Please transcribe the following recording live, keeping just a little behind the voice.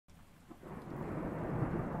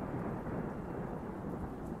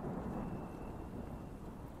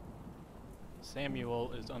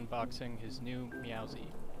Samuel is unboxing his new Meowzi.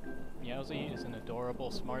 Meowzi is an adorable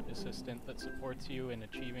smart assistant that supports you in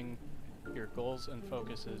achieving your goals and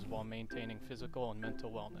focuses while maintaining physical and mental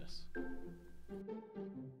wellness.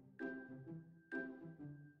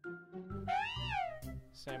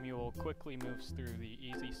 Samuel quickly moves through the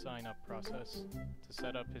easy sign-up process to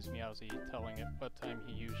set up his Meowzi, telling it what time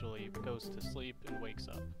he usually goes to sleep and wakes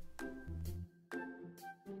up.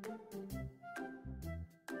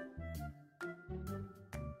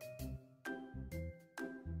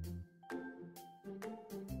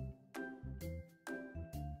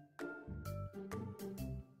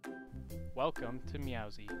 Welcome to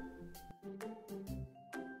Meowzi.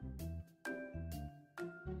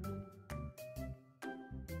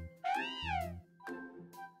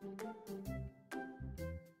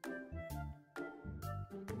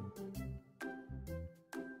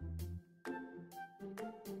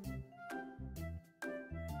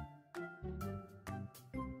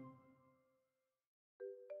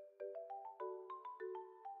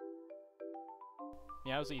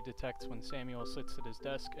 Meowzi detects when Samuel sits at his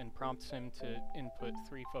desk and prompts him to input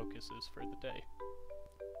 3 focuses for the day.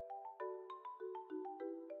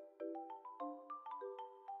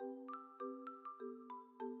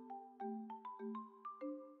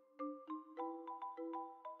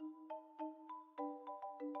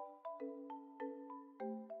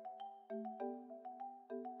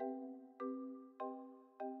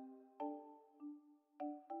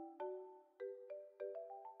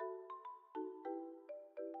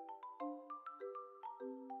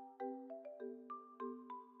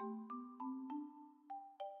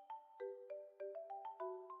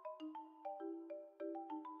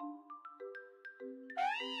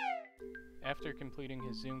 After completing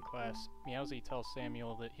his Zoom class, Meowzi tells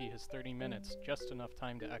Samuel that he has 30 minutes, just enough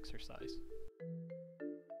time to exercise.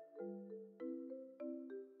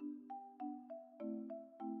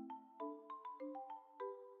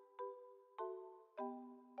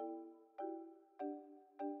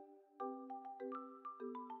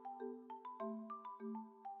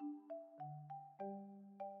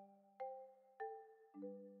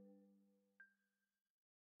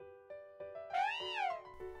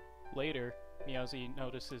 Later, Meowzi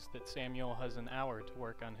notices that Samuel has an hour to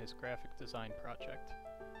work on his graphic design project.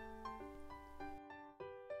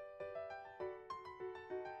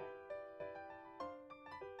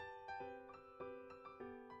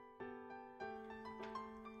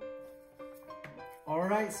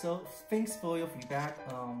 Alright, so thanks for your feedback.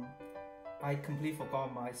 I completely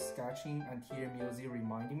forgot my sketching and here Meowzi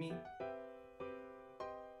reminded me.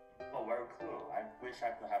 Oh, very cool. I wish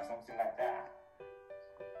I could have something like that.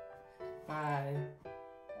 Bye.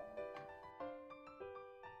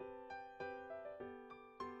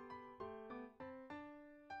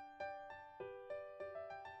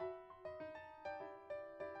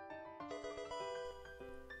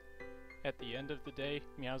 At the end of the day,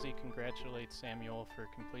 Meowzi congratulates Samuel for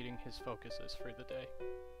completing his focuses for the day.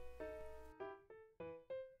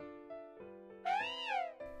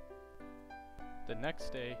 The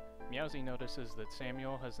next day, Meowzi notices that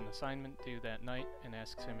Samuel has an assignment due that night and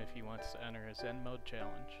asks him if he wants to enter a Zen Mode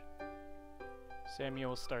challenge.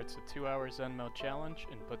 Samuel starts a 2-hour Zen Mode challenge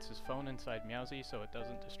and puts his phone inside Meowzi so it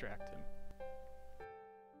doesn't distract him.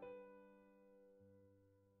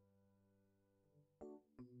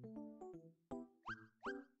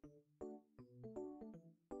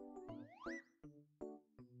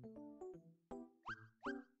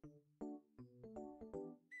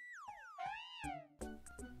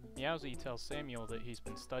 Meowzi tells Samuel that he's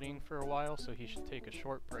been studying for a while, so he should take a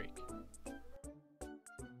short break.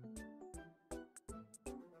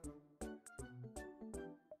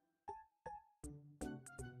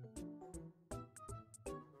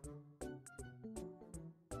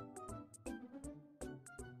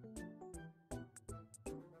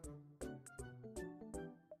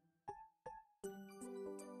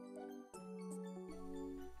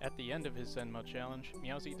 At the end of his Zen Mode challenge,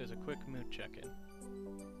 Meowzi does a quick mood check-in.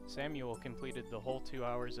 Samuel completed the whole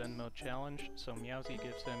 2-hour Zen Mode challenge, so Meowzi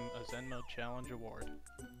gives him a Zen Mode challenge award.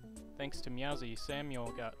 Thanks to Meowzi,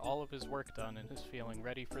 Samuel got all of his work done and is feeling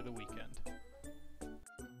ready for the weekend.